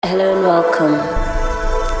Hello and welcome.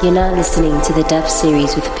 You're now listening to the dub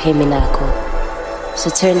series with Peminako. So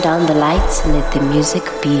turn down the lights and let the music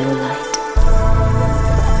be your light.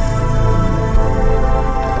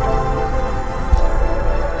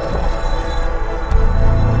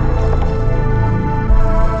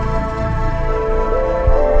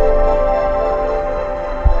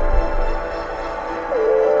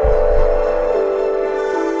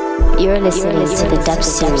 You're listening to the dub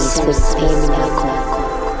series with Peminako.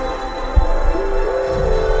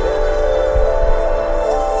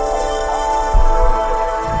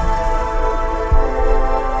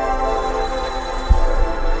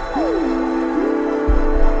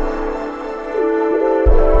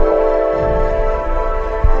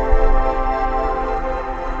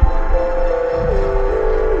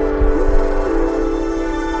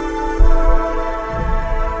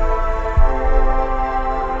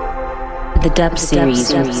 The dub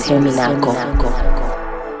series with Peminako.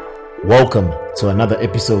 Welcome to another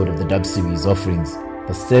episode of the dub series offerings,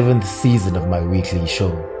 the 7th season of my weekly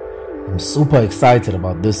show. I'm super excited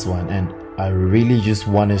about this one, and I really just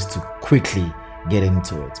want us to quickly get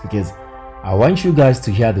into it because I want you guys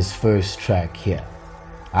to hear this first track here.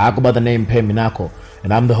 I go by the name Peminako,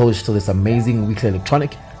 and I'm the host to this amazing weekly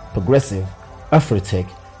electronic, progressive, Afrotech,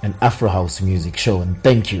 and Afro house music show, and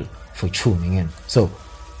thank you for tuning in. So,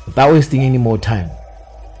 without wasting any more time,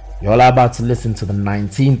 you're all about to listen to the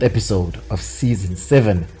 19th episode of Season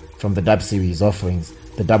 7 from the dub series offerings,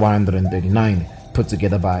 the dub 139, put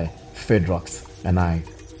together by Fedrox and I.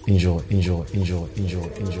 Enjoy.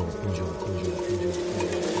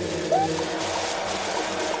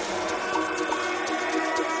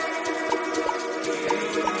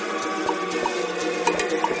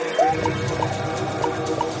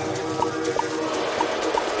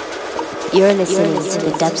 You're listening to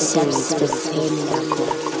the dub series with Peminako.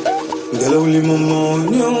 Ngelaw li ma moo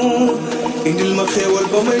ñëw indil ma xéewal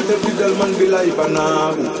ba may def di dal man bi lay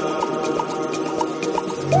banaagu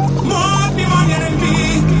moo ni ma ñeneen bi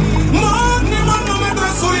moo ni Muhammad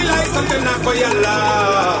Rasulillah sant naa ko Yàlla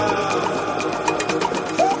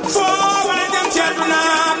foo wala dem ci àdduna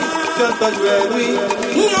jantal weer wi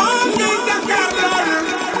ñoom ñuy Dakar lool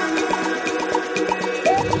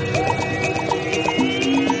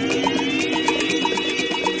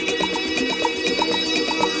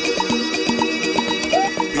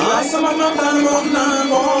sama maman wax naa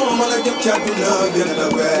ko ma la jëm ci àdduna gën la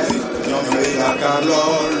wey ñoom ñooy yaakaar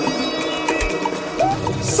lool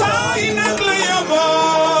saa yi nag la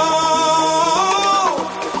yóbboo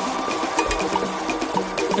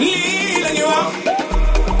lii la ñu wax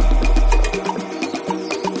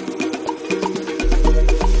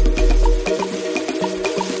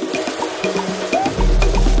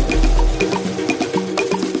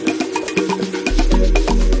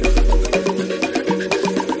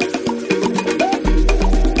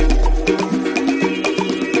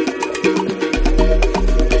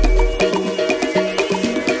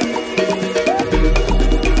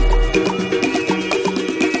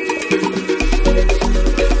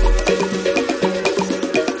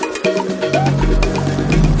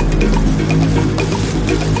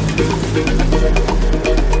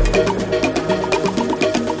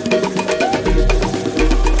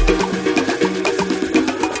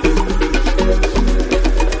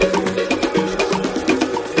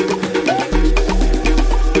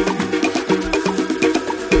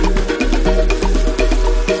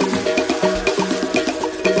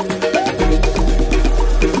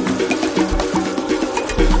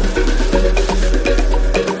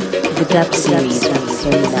Dub series with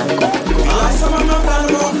Peminako.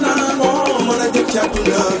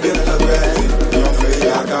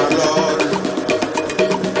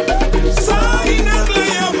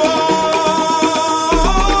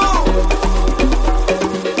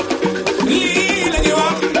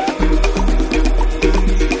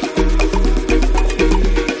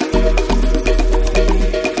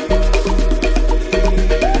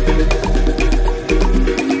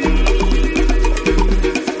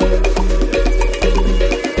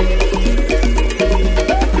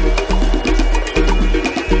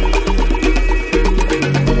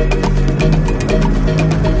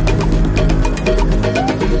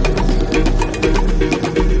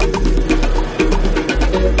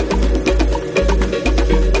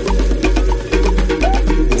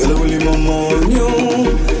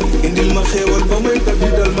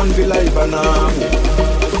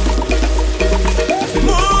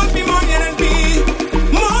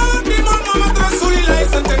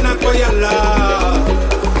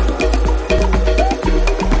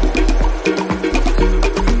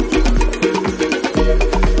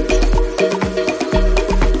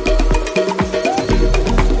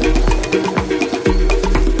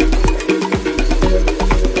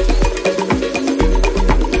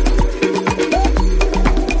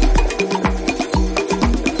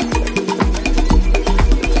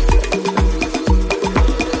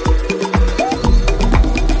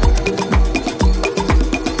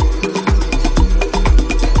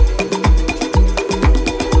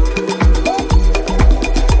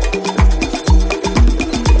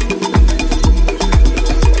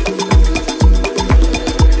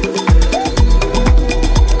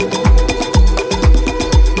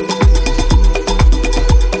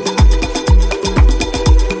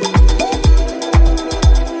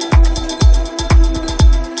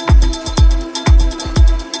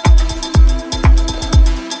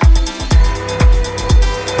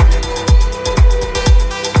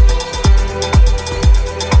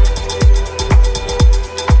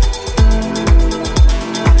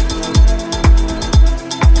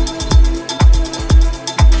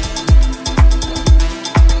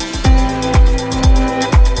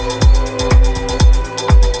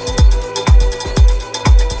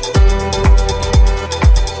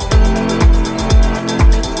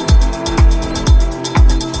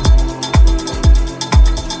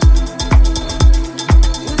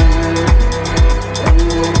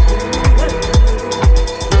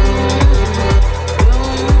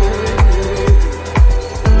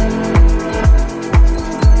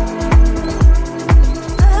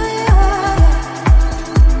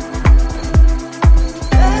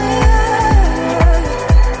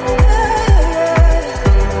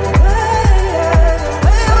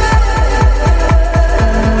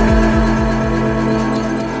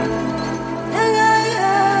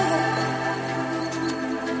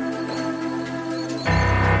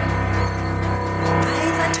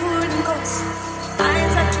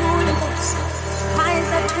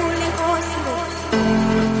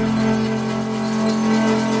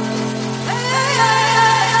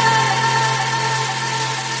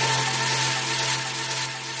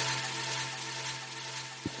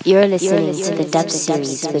 You're listening to the Dub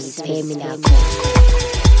Series with Payme Nako.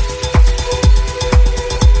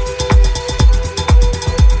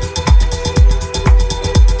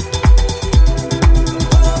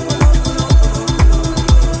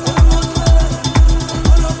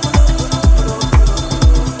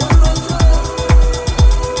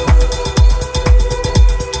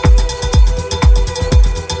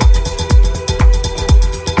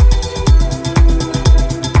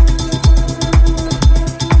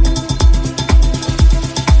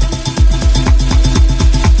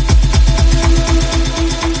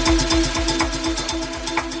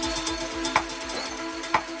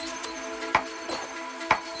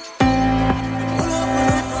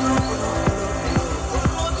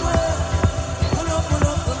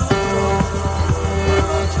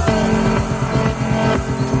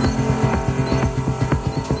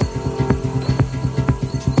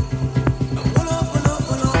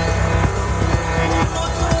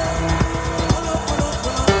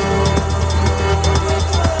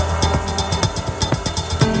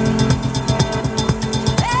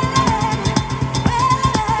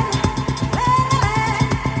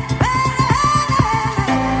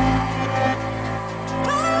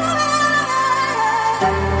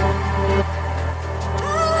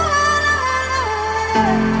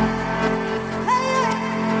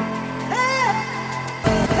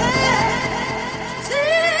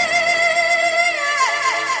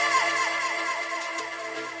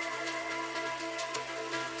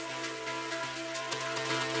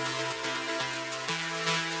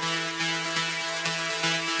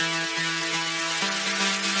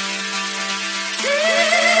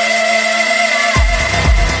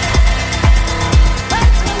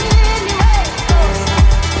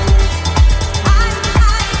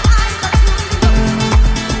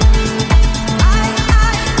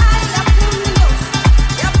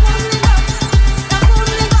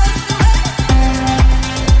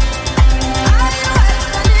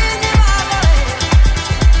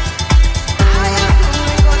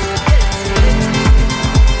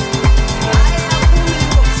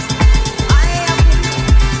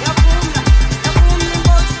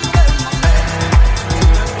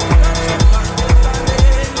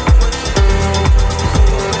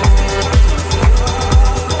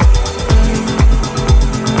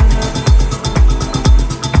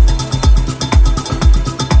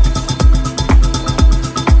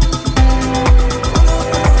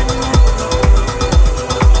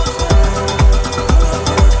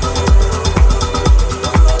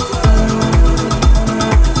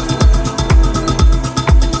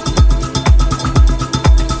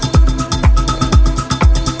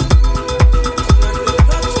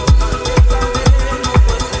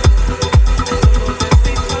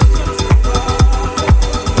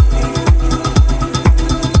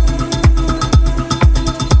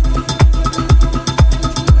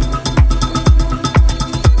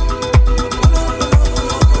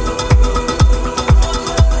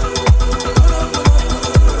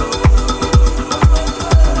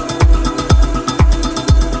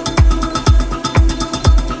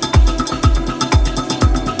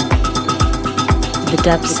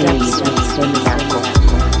 Dub Series with Payme Nako.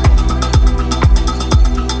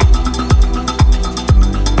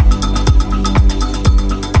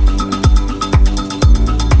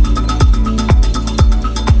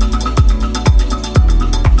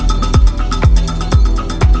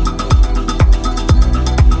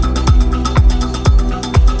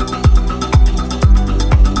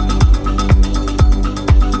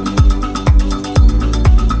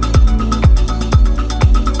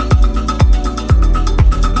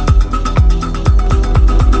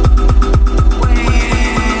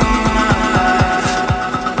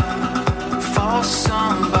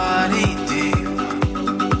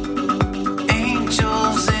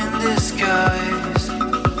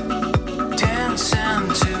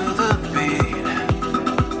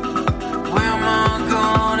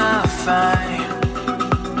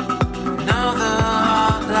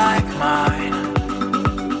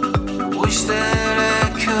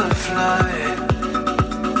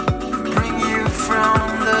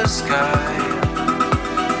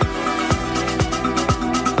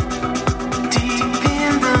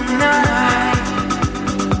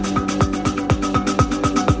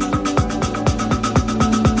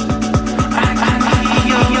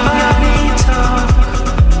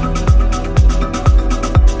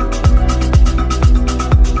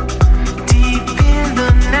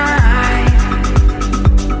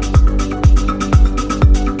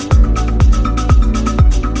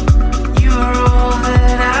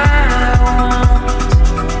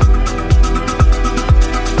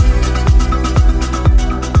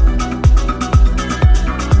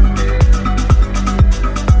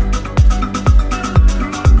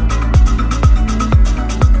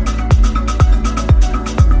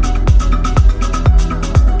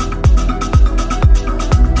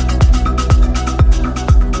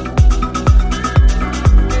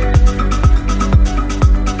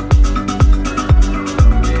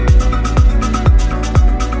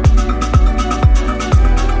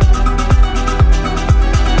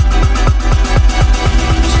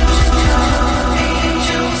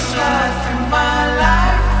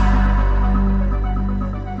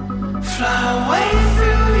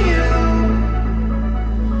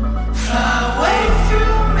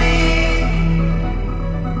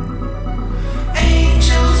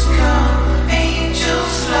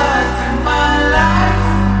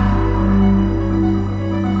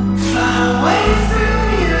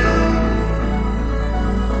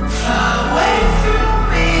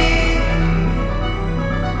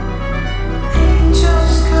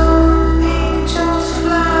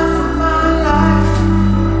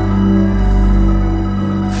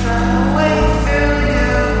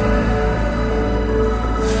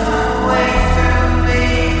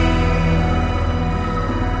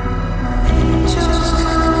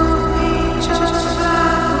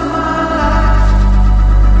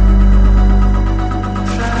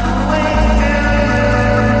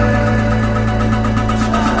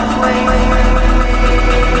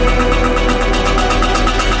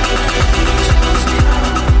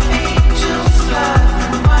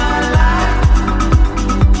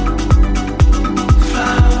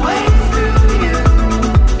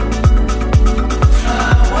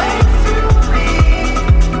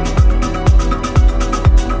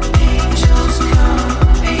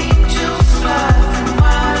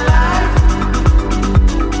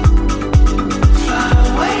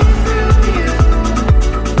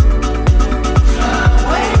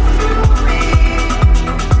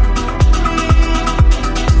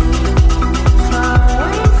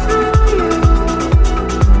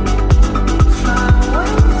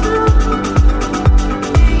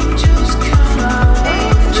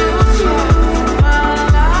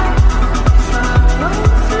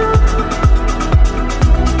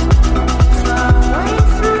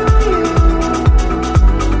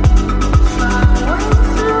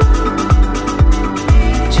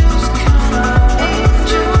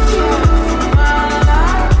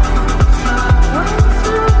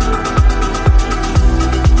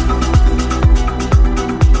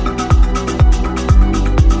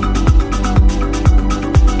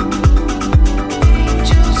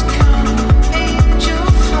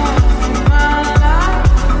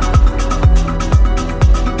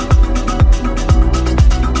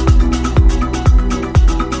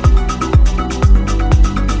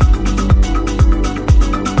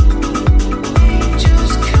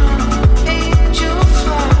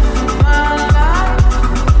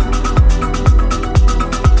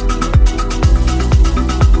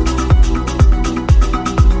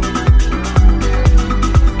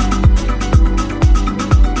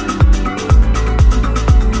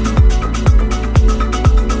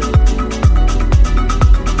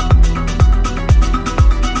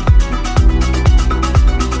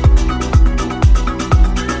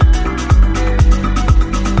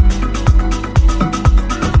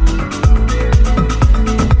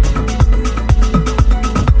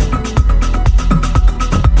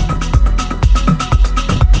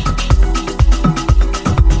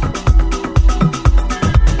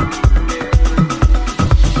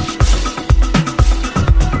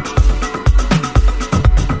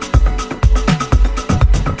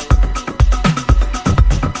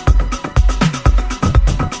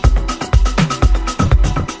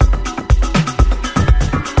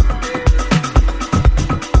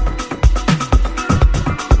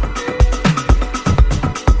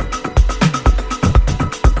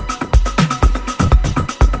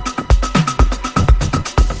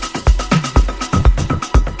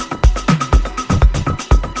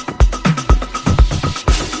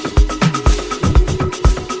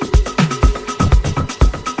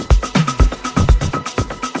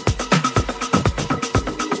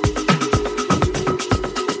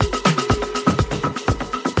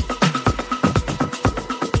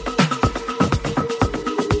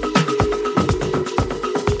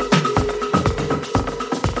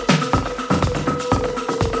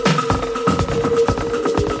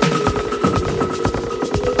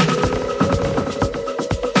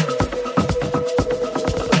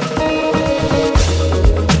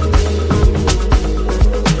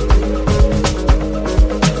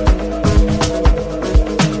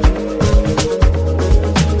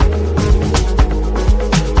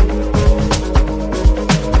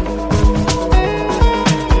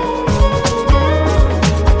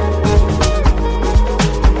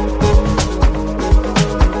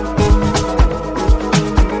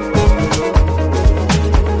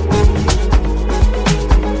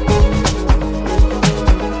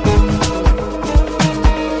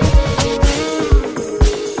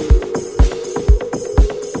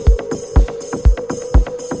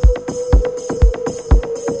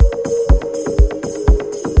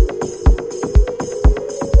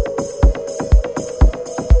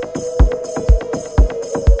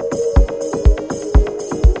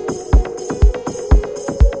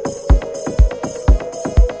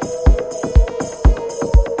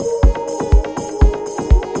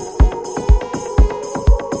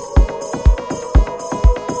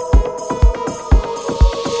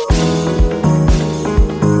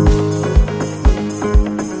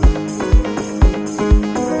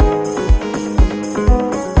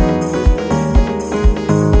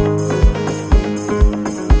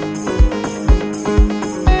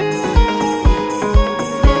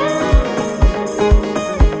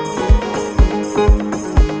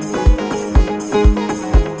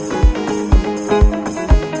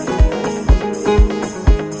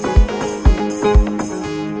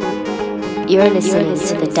 You're listening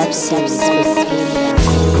to the Dub Series with Payment.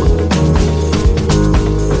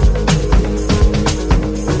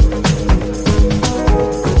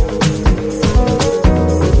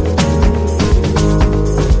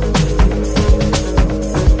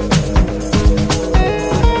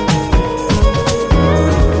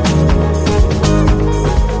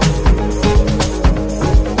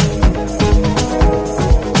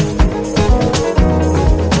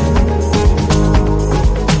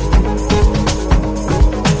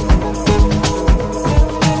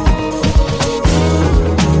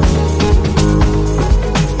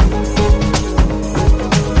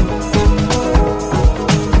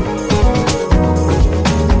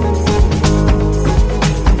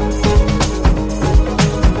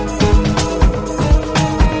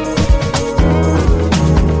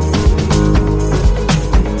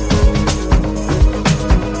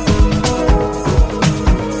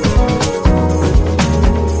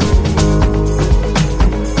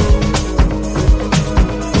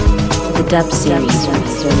 Dub Series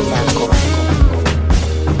with Payment.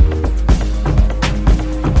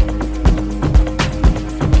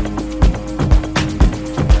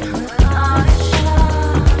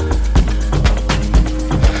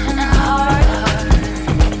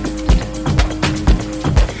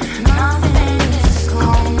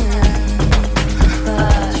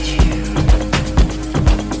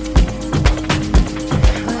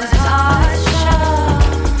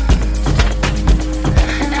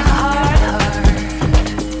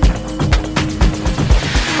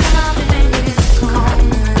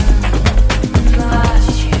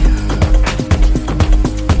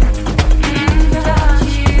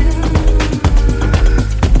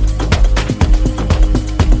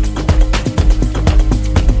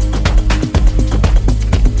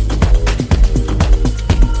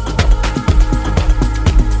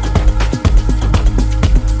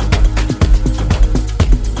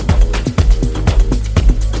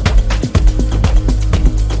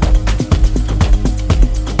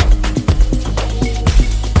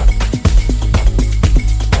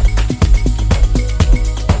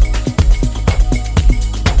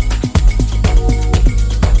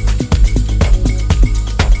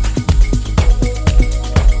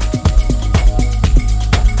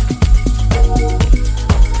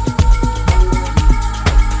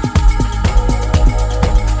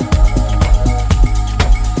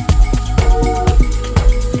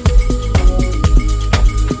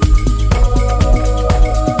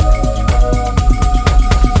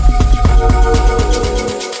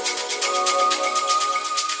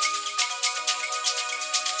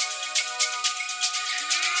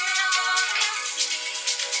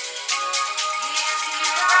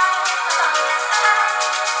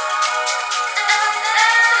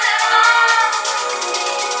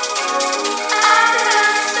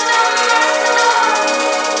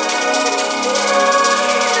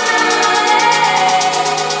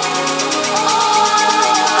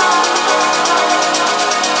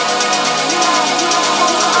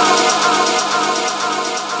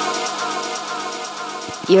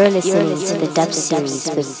 You're listening to the Dub Series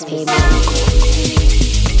with Payment.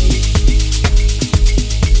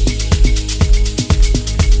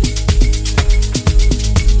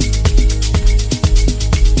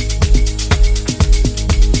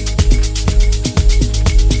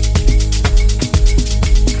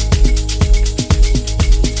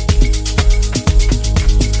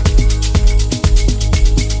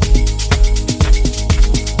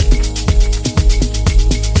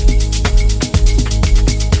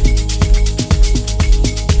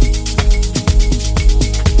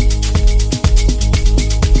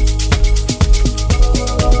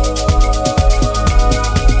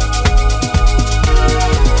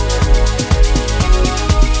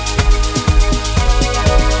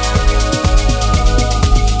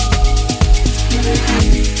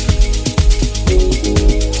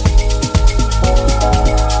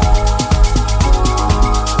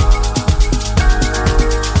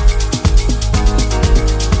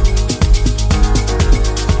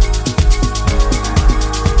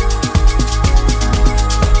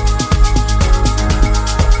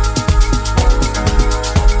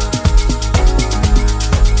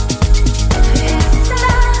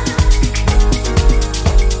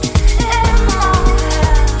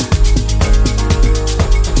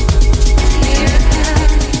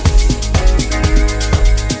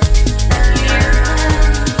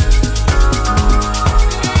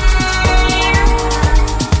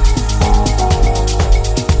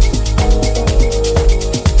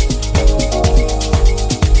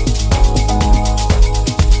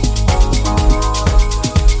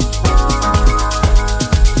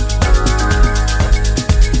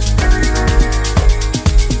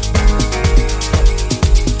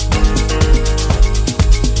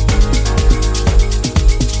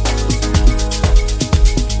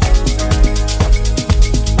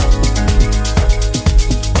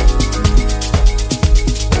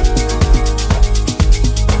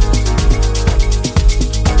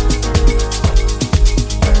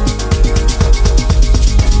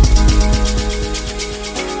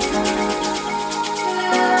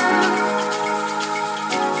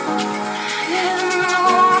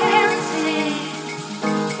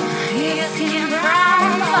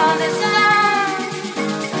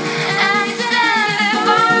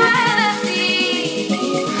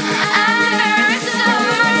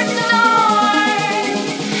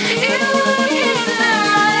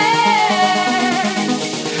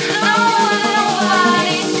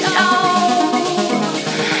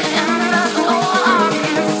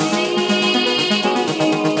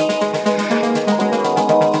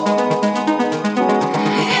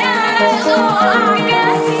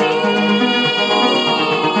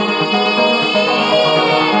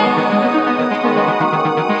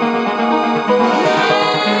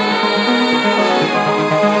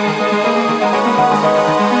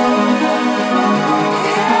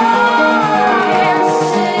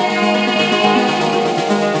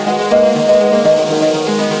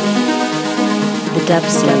 dub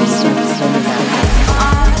series with Payminako.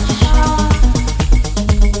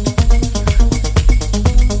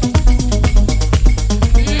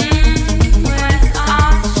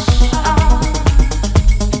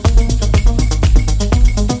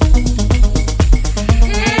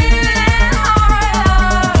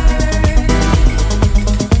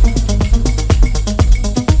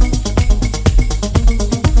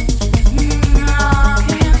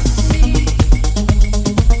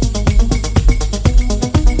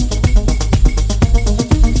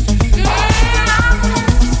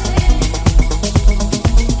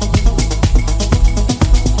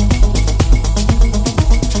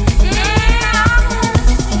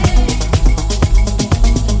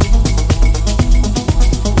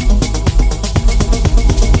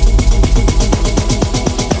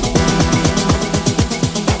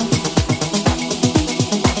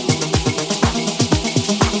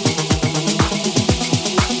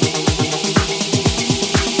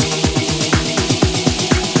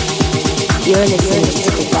 You're listening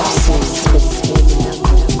to the Dub Series with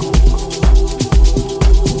Payminako.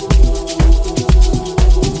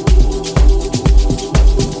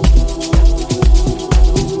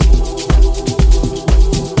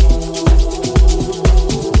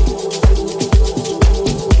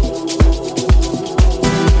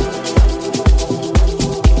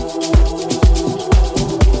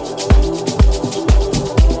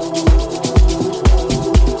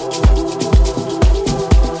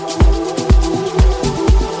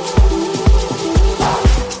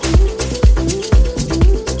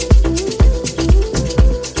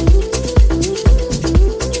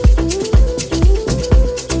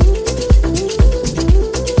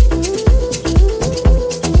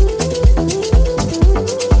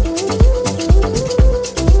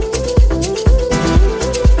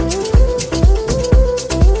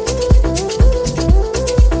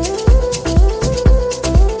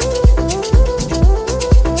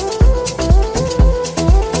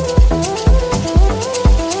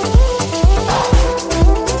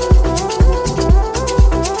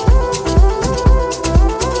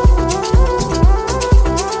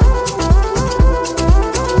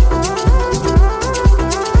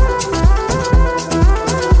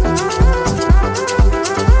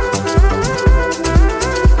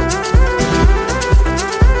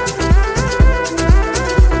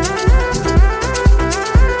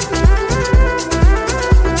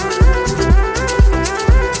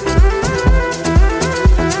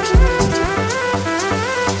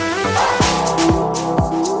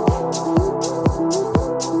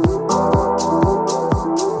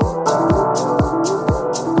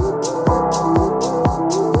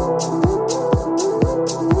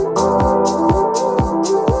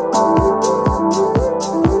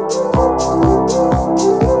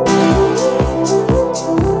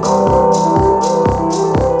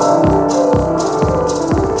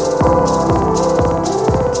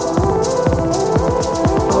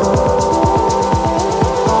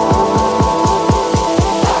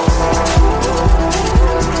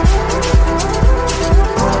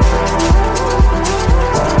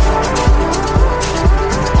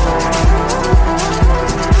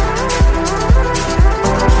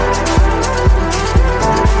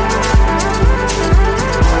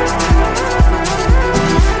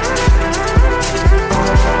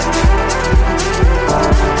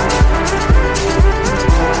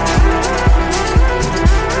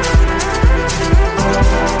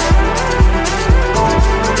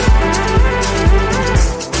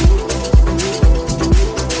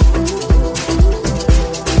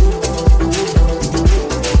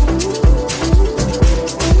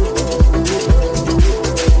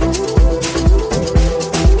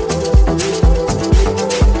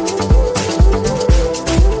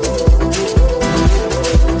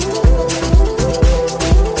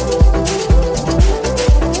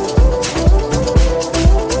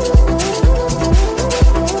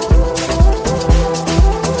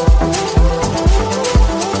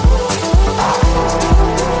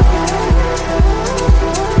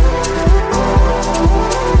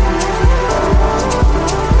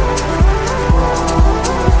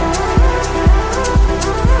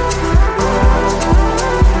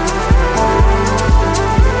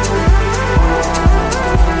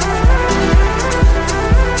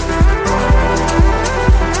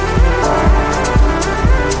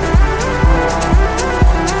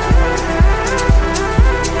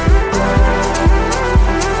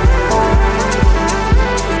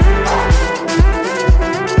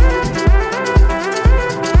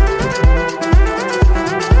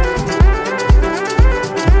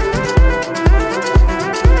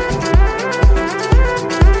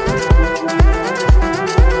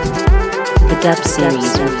 Dub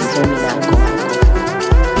Series with Terminaco.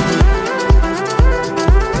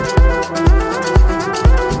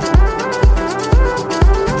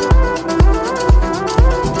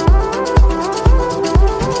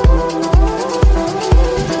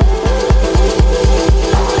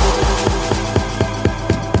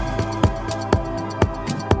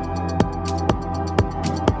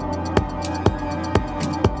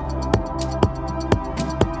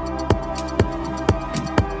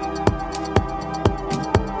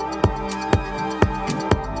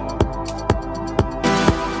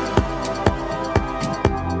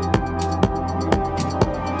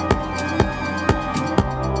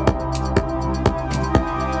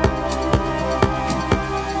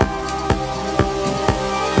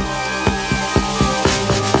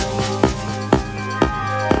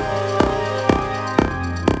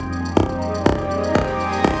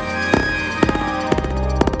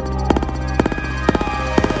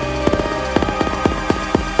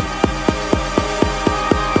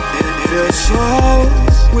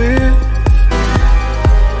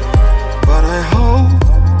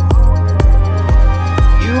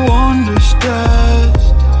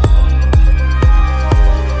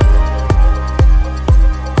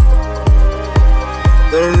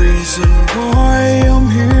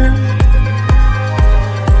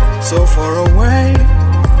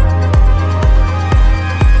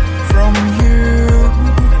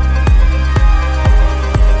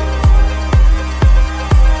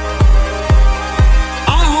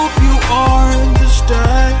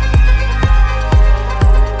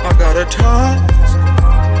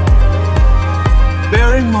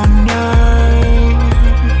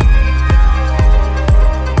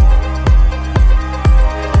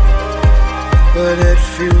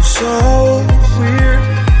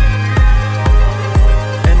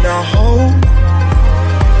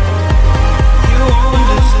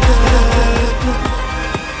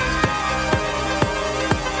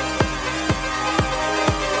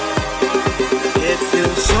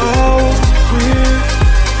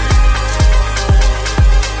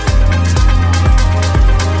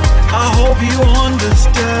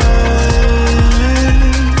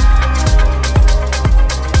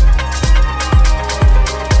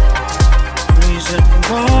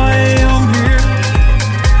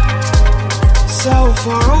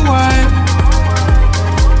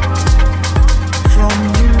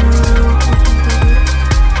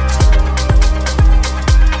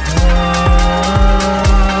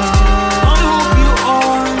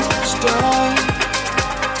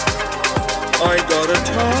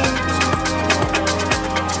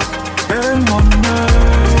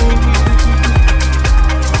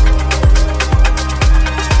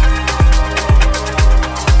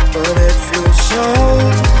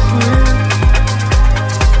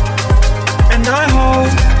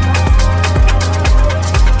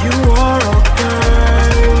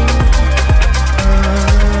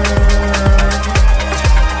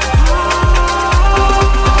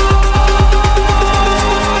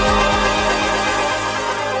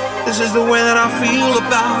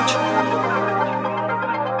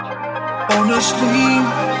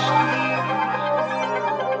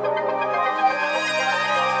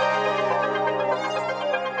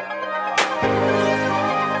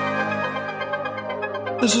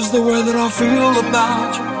 This is the way that I feel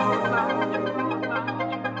about you.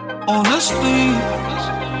 Honestly,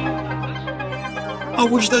 I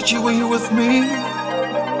wish that you were here with me.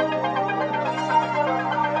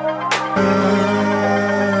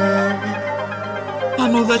 I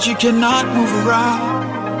know that you cannot move around.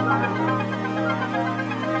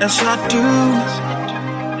 Yes, I do.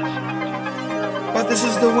 But this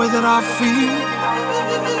is the way that I feel.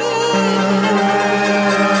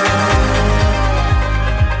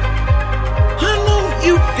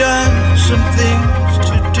 You got some things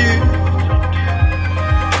to do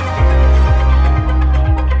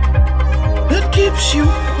that keeps you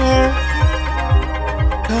from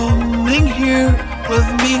coming here with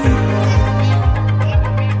me.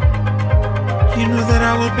 You know that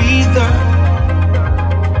I will be there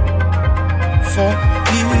for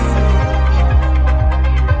you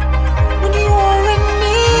when you are in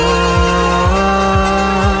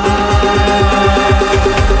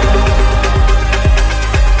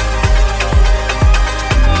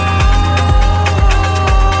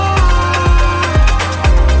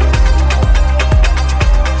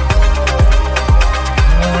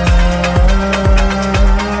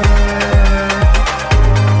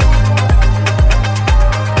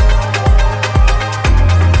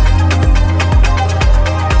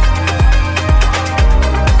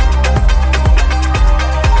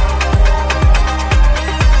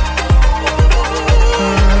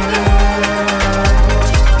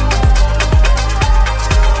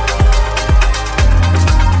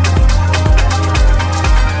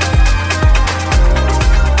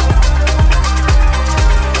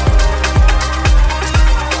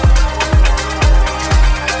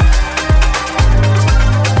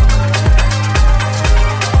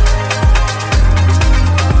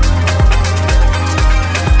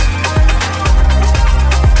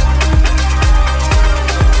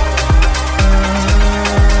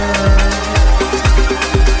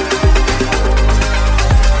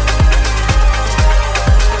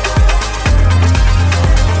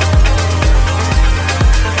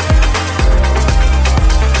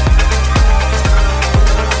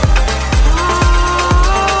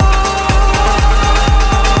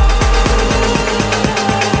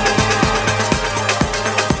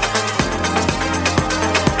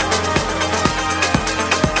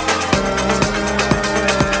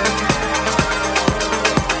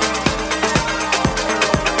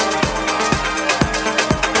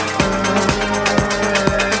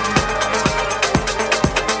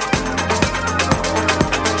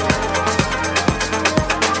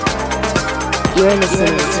You're listening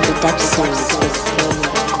to the Dub Series with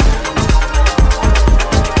Payment.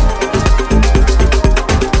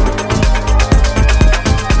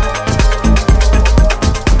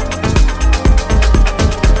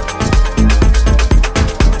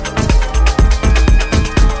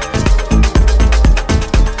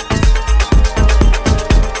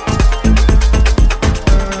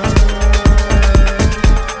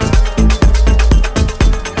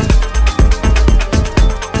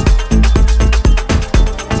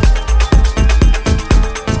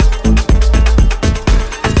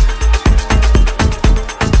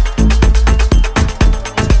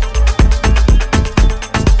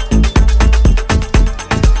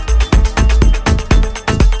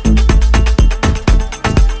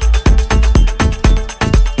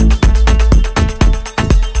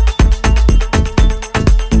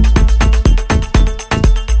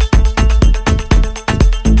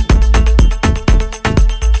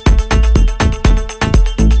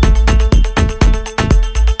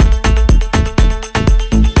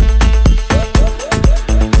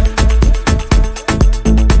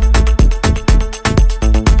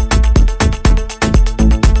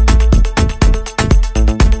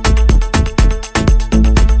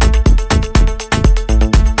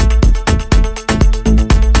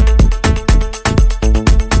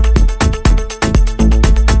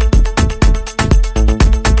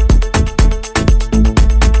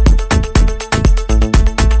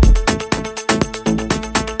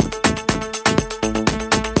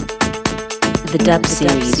 The Dub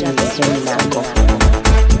Series with Payment Alcohol.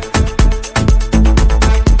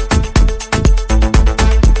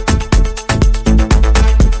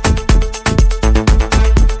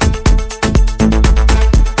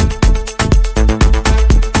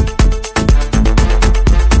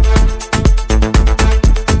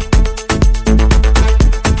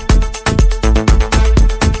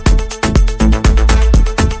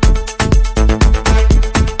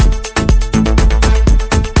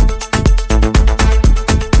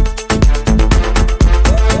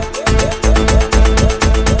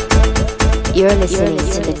 You're listening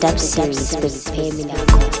to the Dub Series with Payment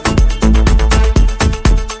Alcohol.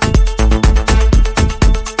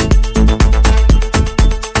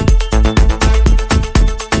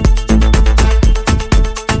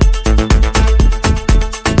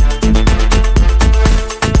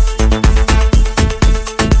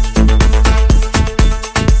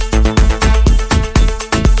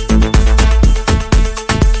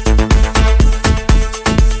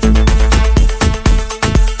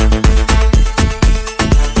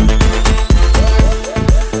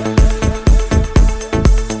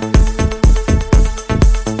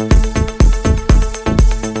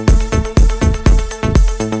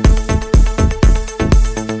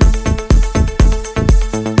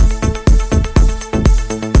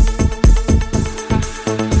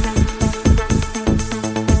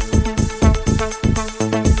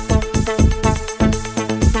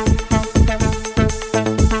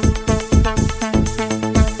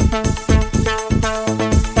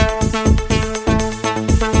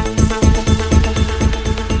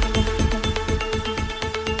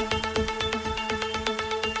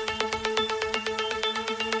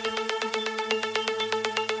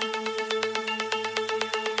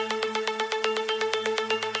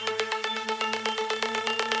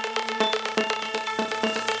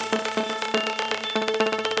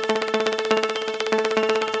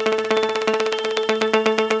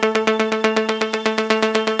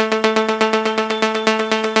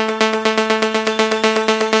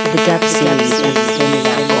 The Dub Series with Payment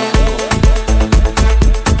Alcohol.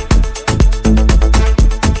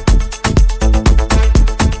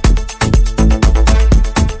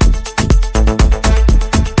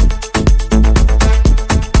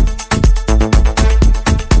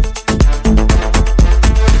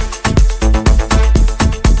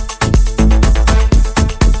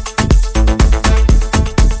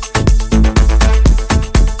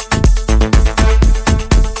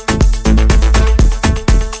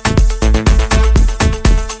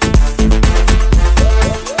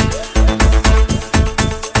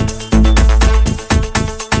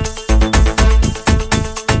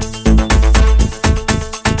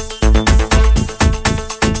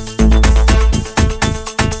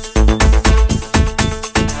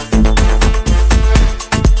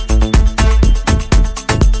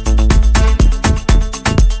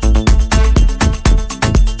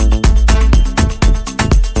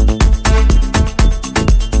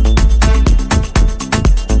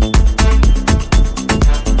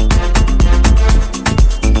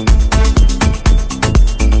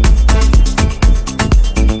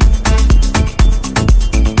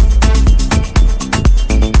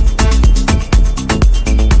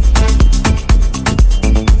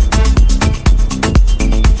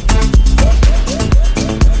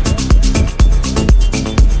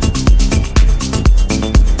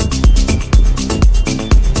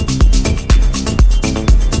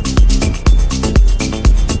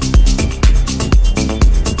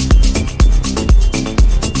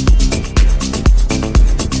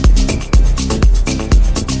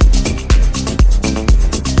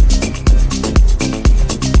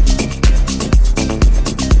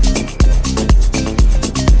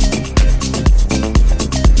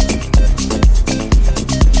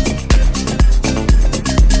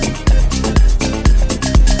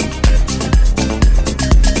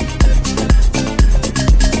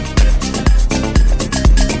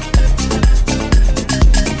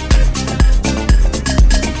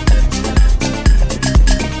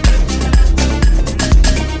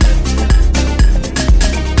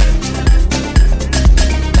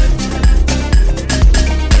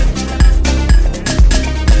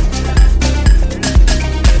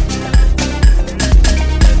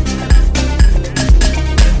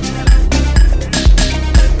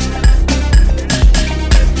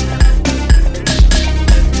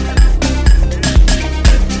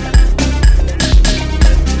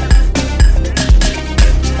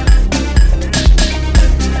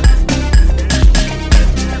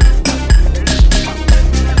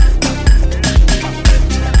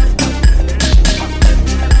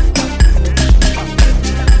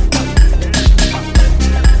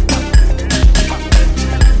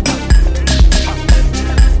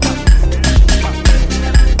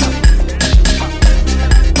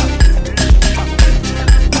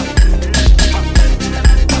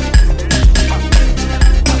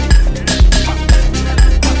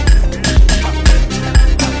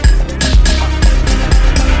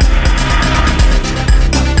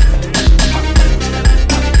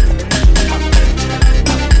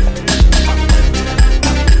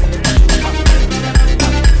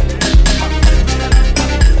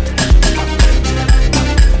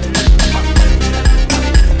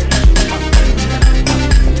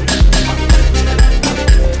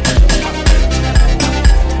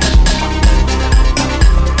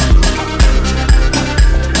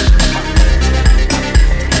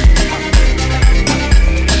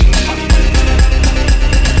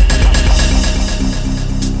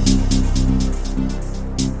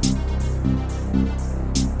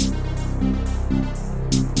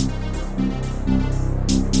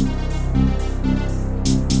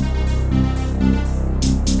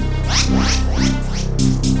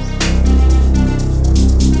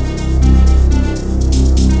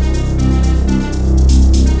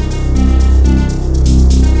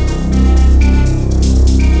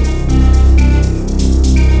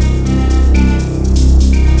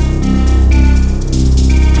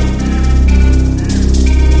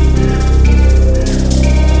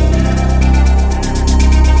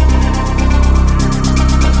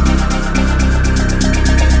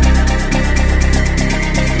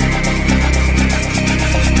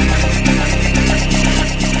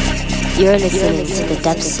 You're listening to the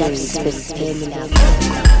Dub Series with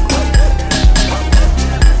Pamela.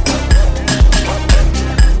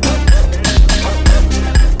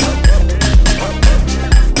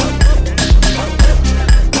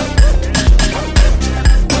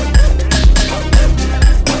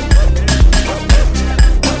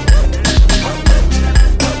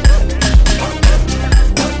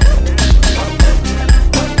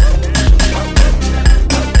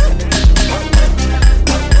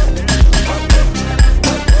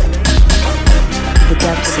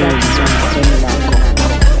 Dub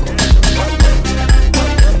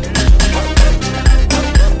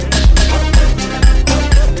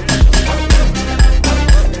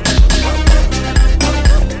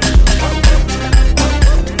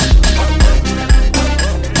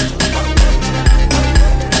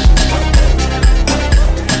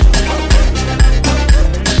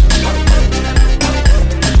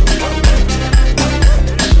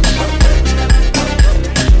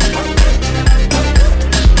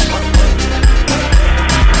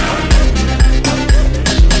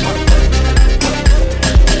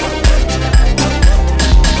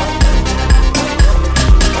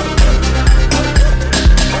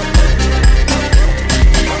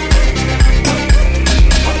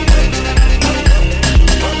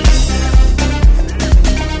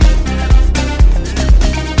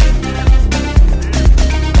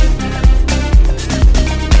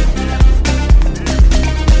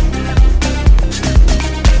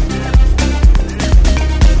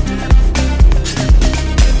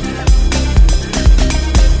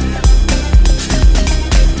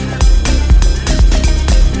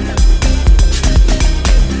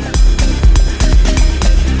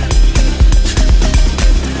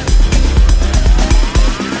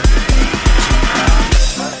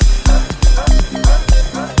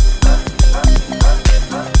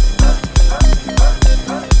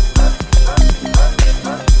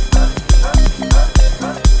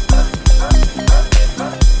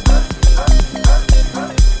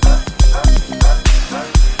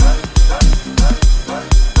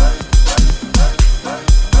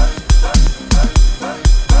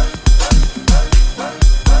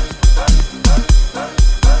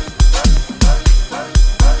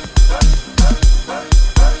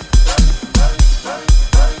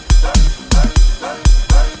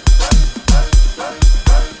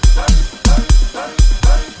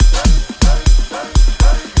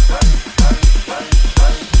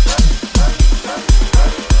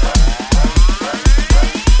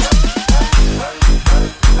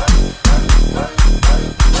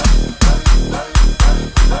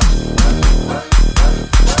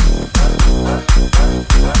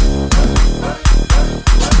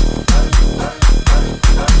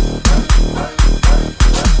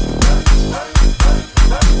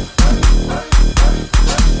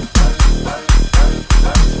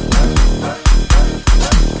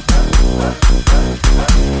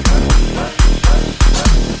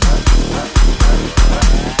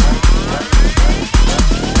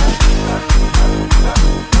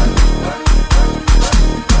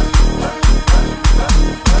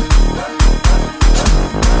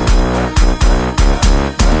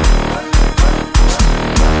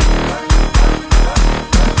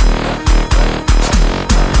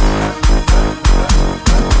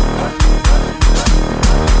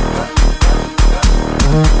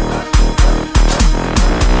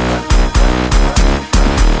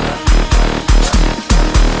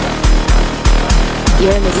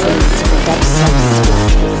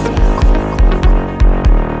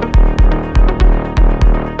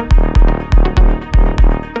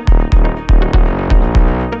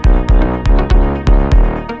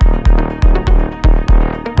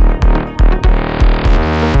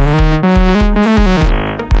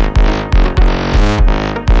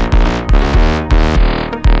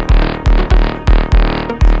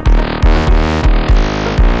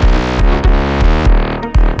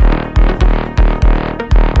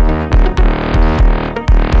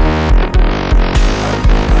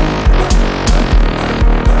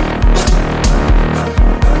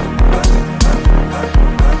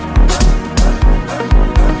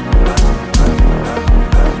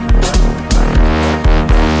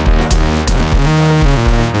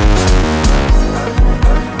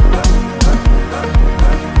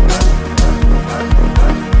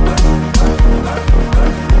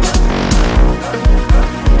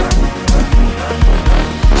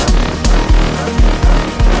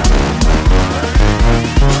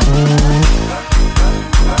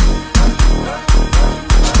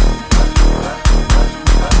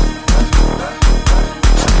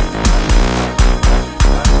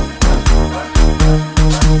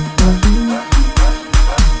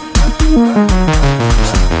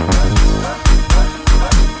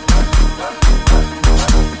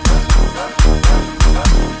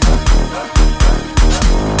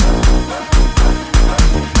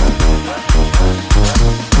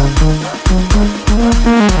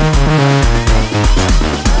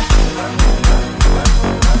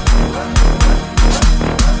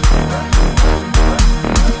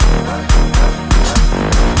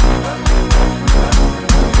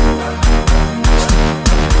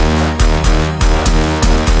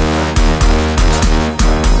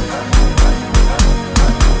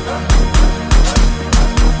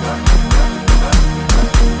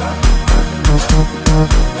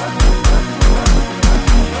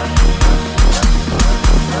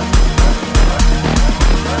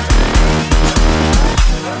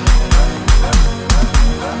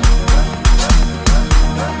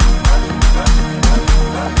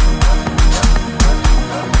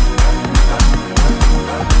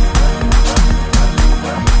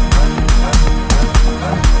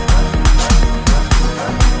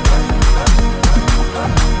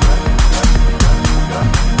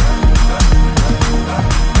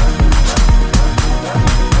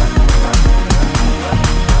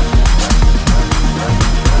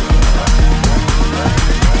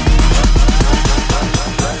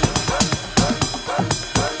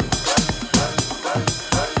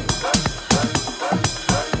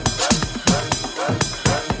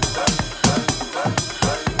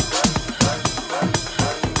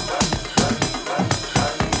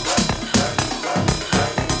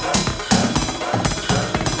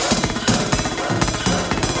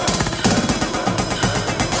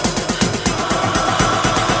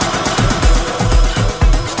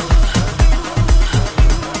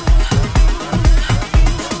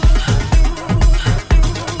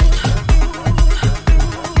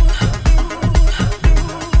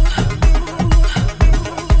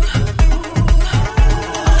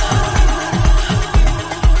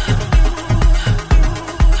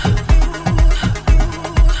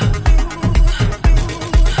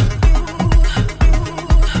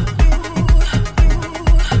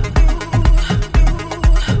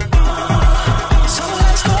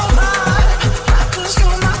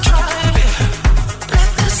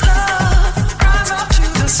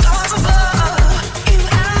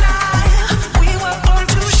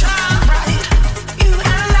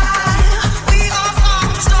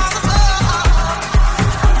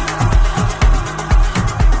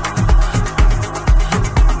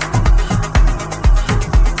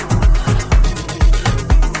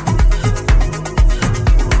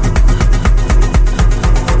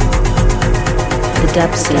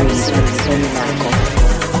Dub Series with Terminacle.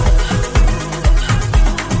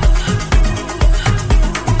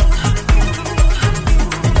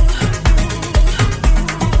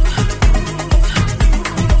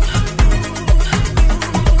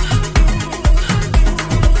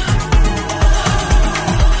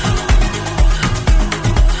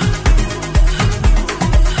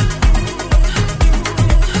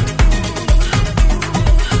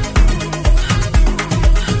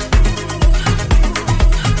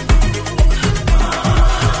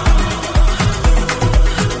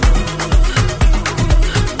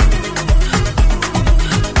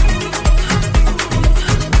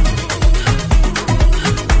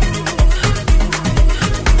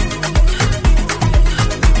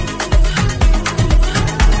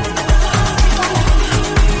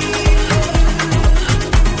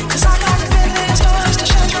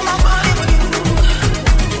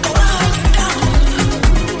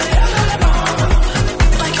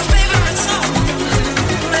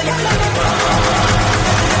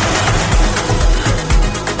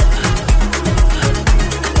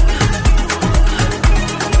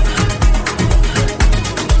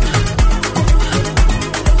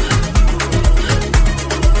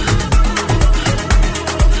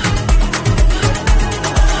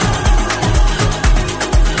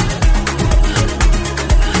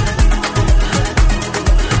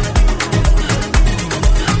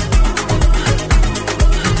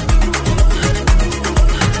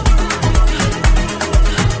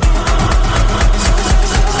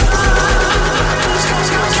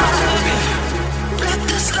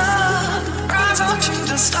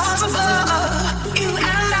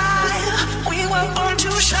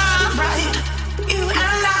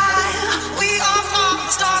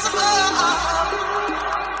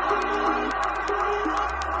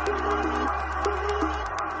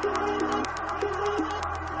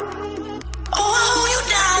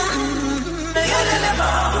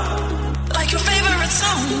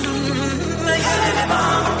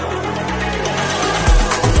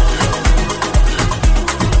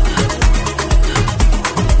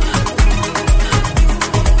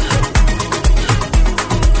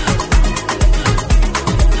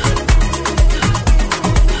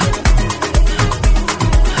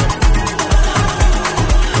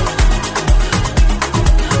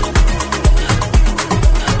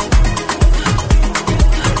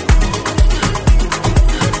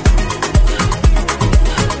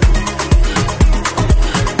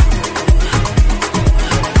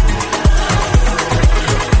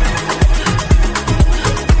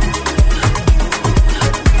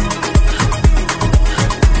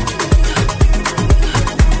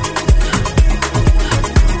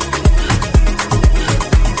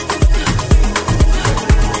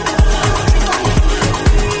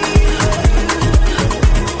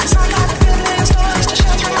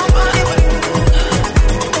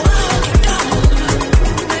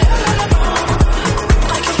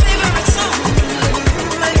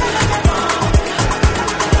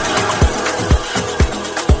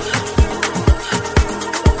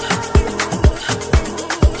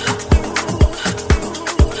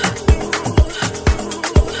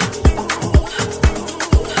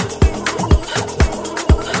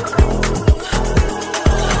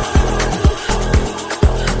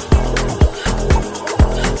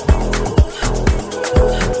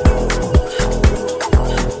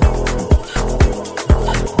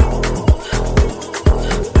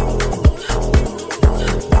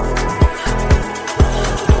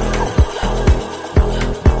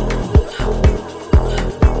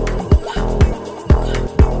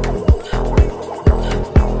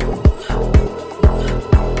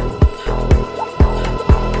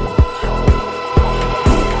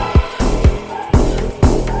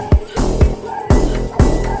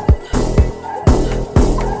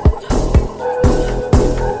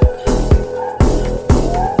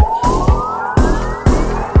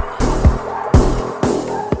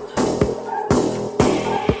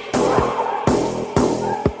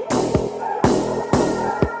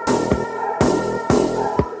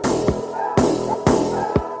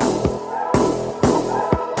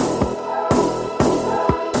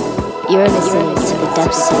 You're listening to the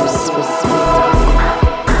Dub Series with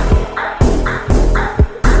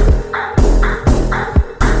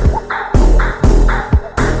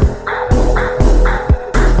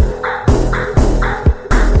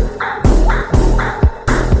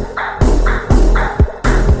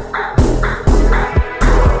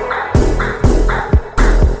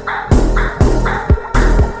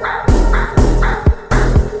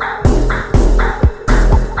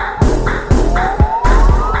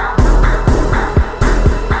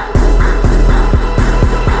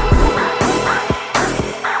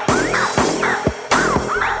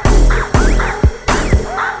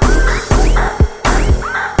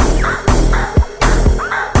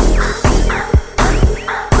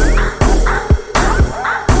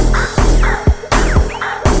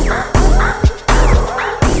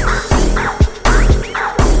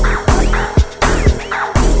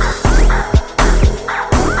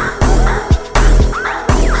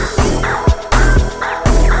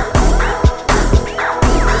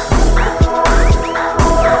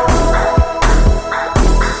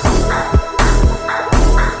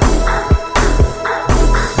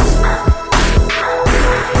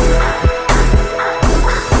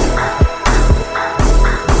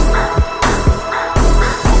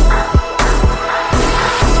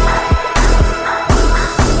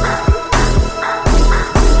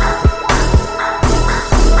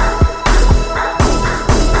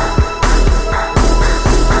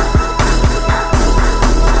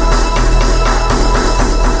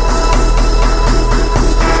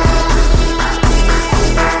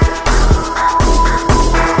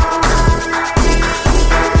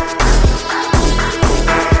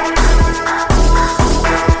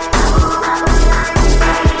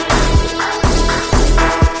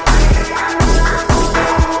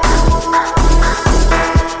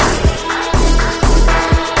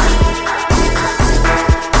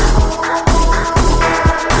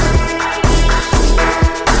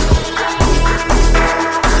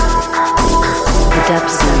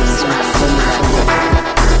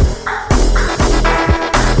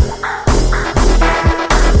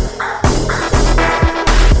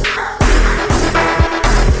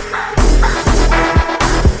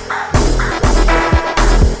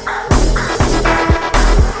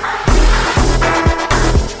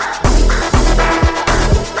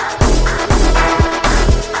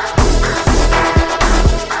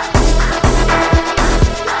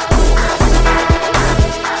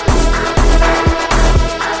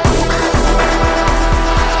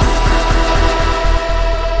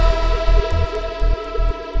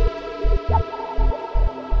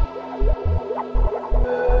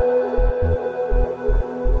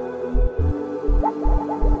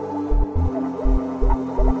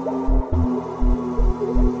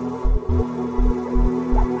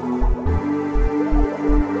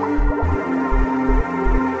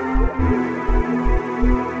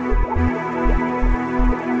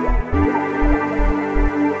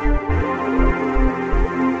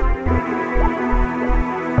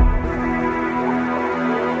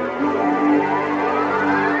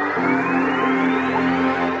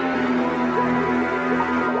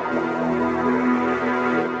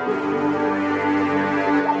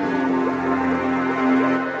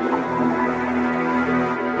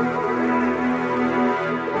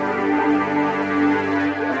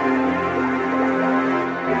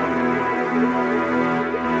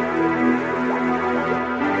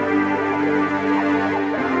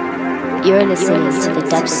You're listening to the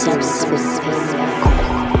Dub Series with Payme.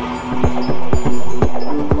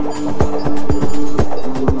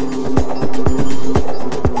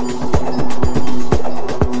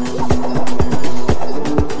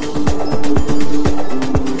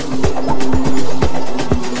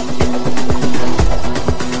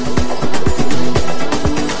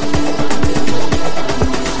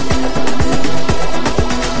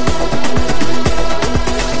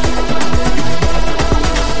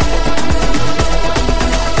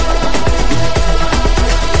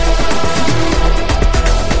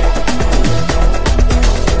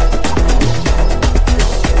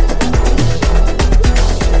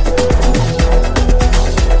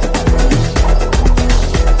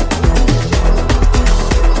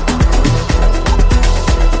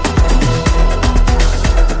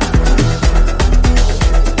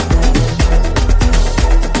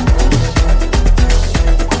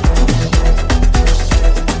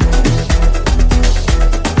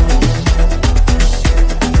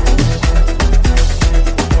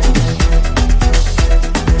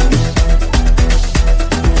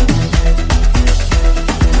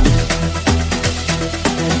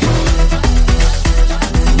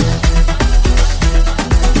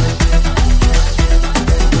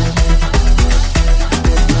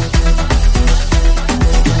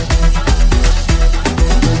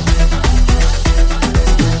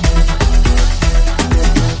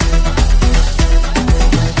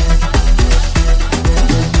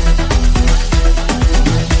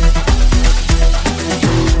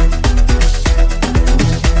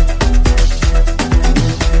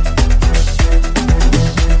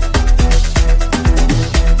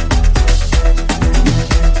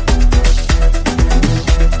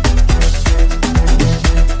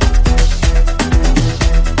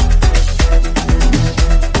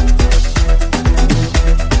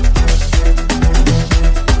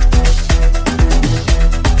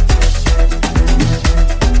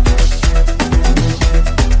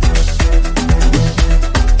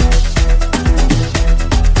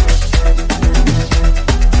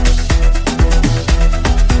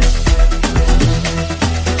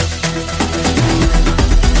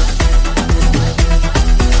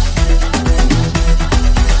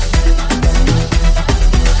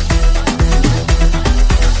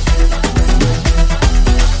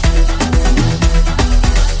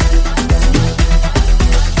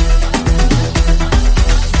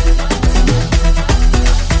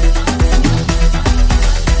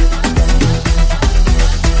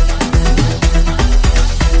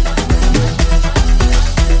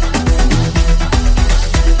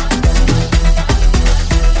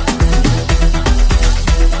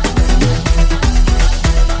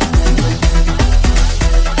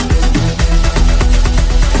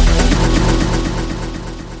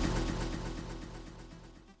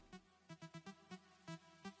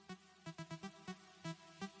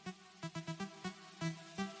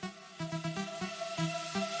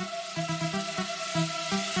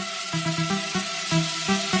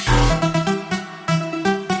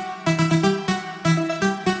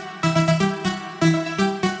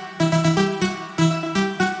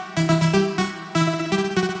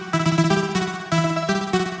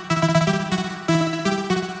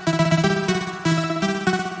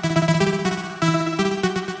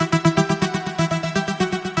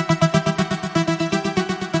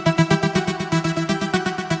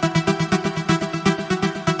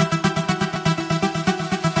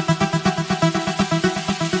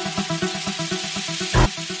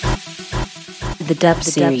 The Dub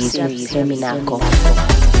Series with Payme.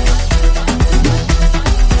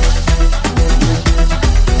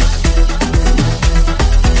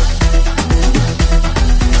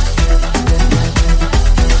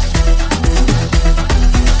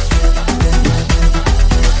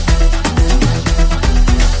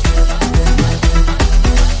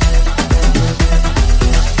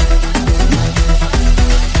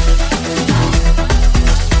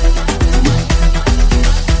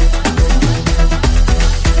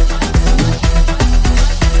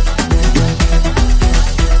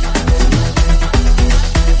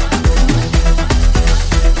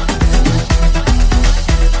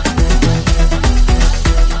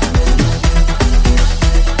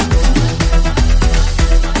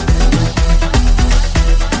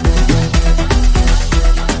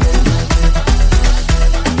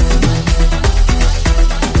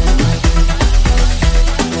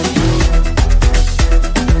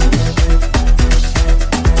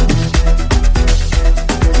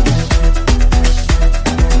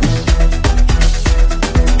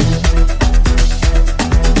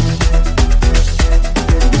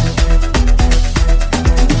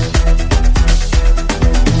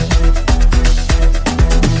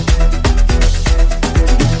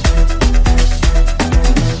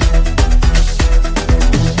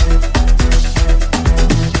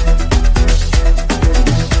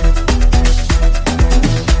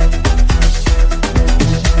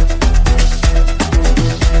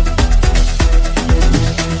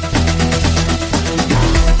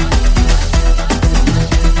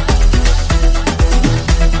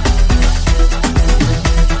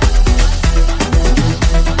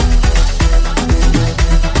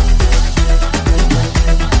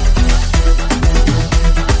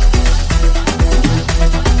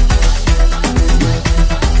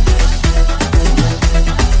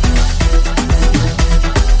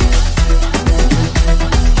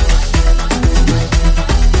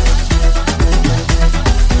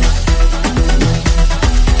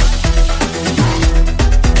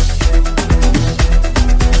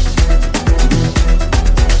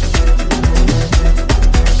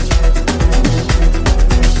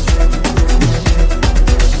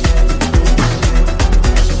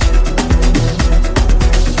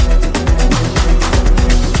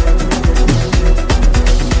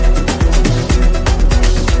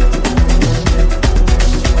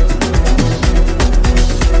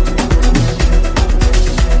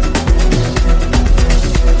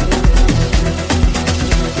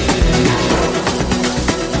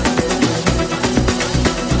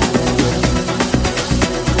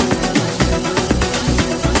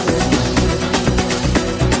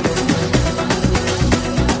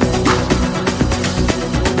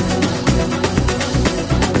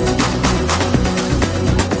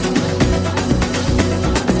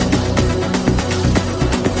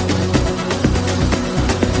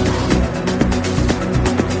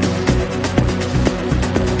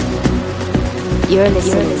 You're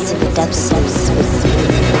listening to the Dub Series with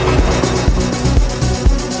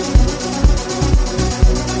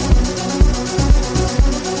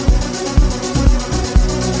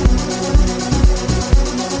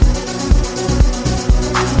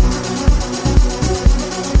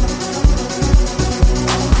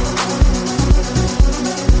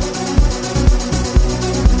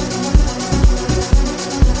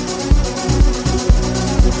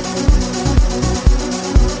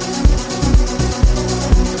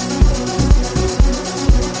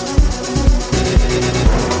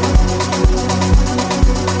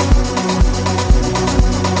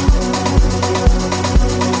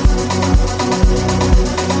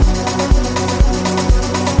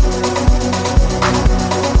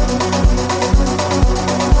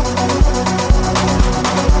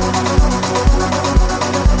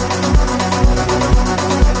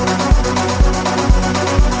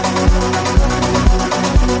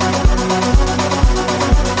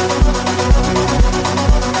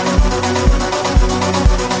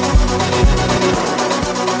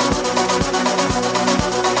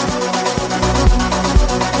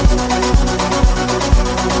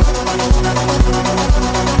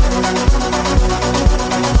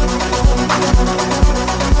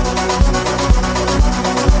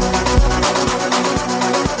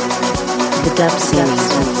the Dub Series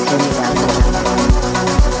with Payme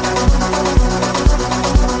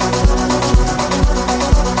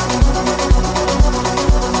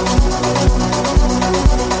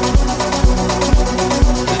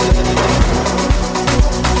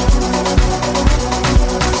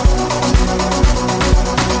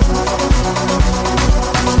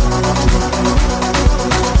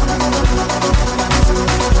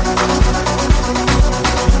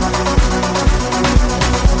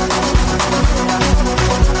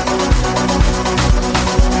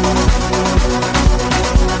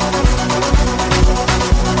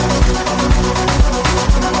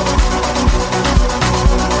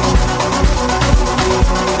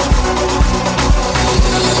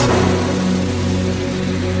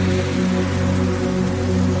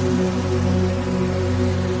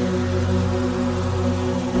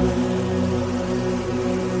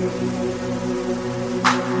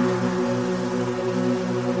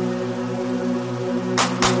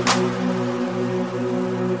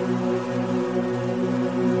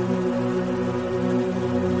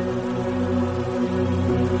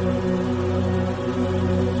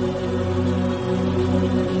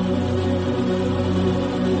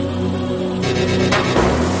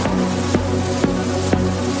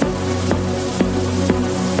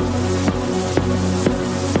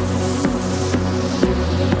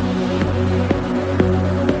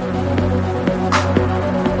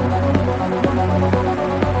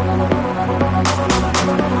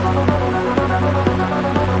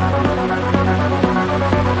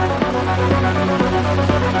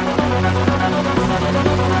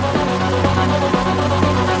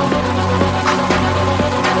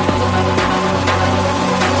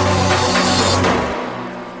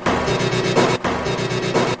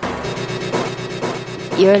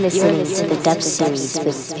You're listening to the Dub Series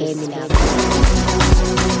with Payme.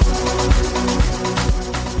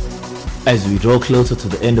 As we draw closer to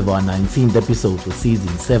the end of our 19th episode for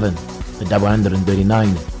season 7, the Dub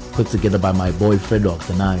 139, put together by my boy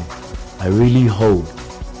Fredox and I really hope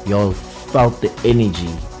y'all felt the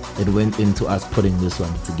energy that went into us putting this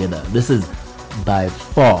one together. This is by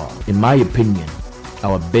far, in my opinion,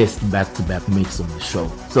 our best back-to-back mix on the show.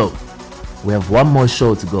 So, we have one more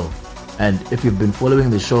show to go. And if you've been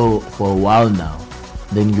following the show for a while now,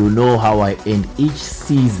 then you know how I end each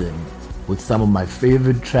season with some of my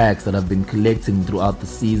favorite tracks that I've been collecting throughout the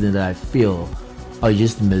season that I feel are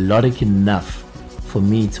just melodic enough for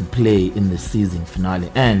me to play in the season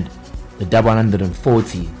finale. And the Dub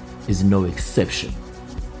 140 is no exception.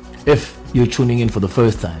 If you're tuning in for the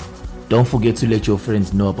first time, don't forget to let your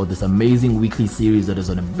friends know about this amazing weekly series that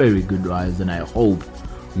is on a very good rise, and I hope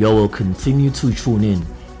you will continue to tune in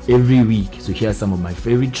every week to hear some of my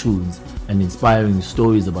favorite tunes and inspiring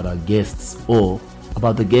stories about our guests or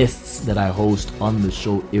about the guests that I host on the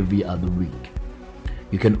show every other week.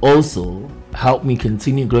 You can also help me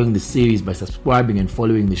continue growing the series by subscribing and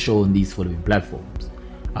following the show on these following platforms.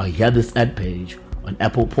 I'll hear this ad page on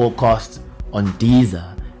Apple Podcasts, on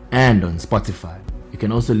Deezer, and on Spotify. You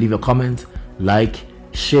can also leave a comment, like,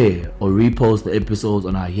 share, or repost the episodes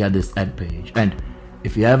on our Hear This ad page. And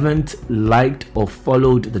if you haven't liked or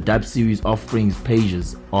followed the Dub Series offerings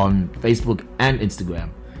pages on Facebook and Instagram,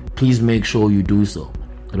 please make sure you do so.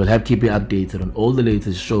 It will help keep you updated on all the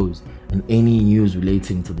latest shows and any news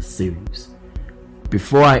relating to the series.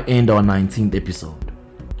 Before I end our 19th episode,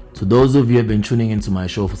 To those of you who have been tuning into my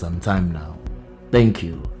show for some time now, thank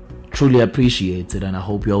you. Truly appreciate it, and I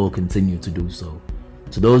hope you all will continue to do so.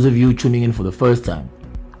 To those of you tuning in for the first time,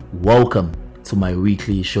 welcome to my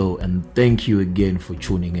weekly show, and thank you again for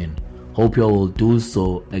tuning in. Hope you all will do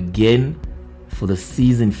so again for the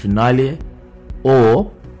season finale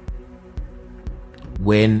or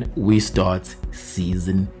when we start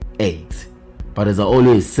season 8. But as I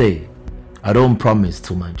always say, I don't promise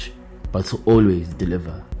too much, but to always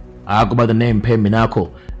deliver. I go by the name Pay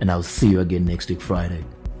Minako, and I'll see you again next week Friday.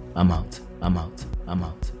 I'm out.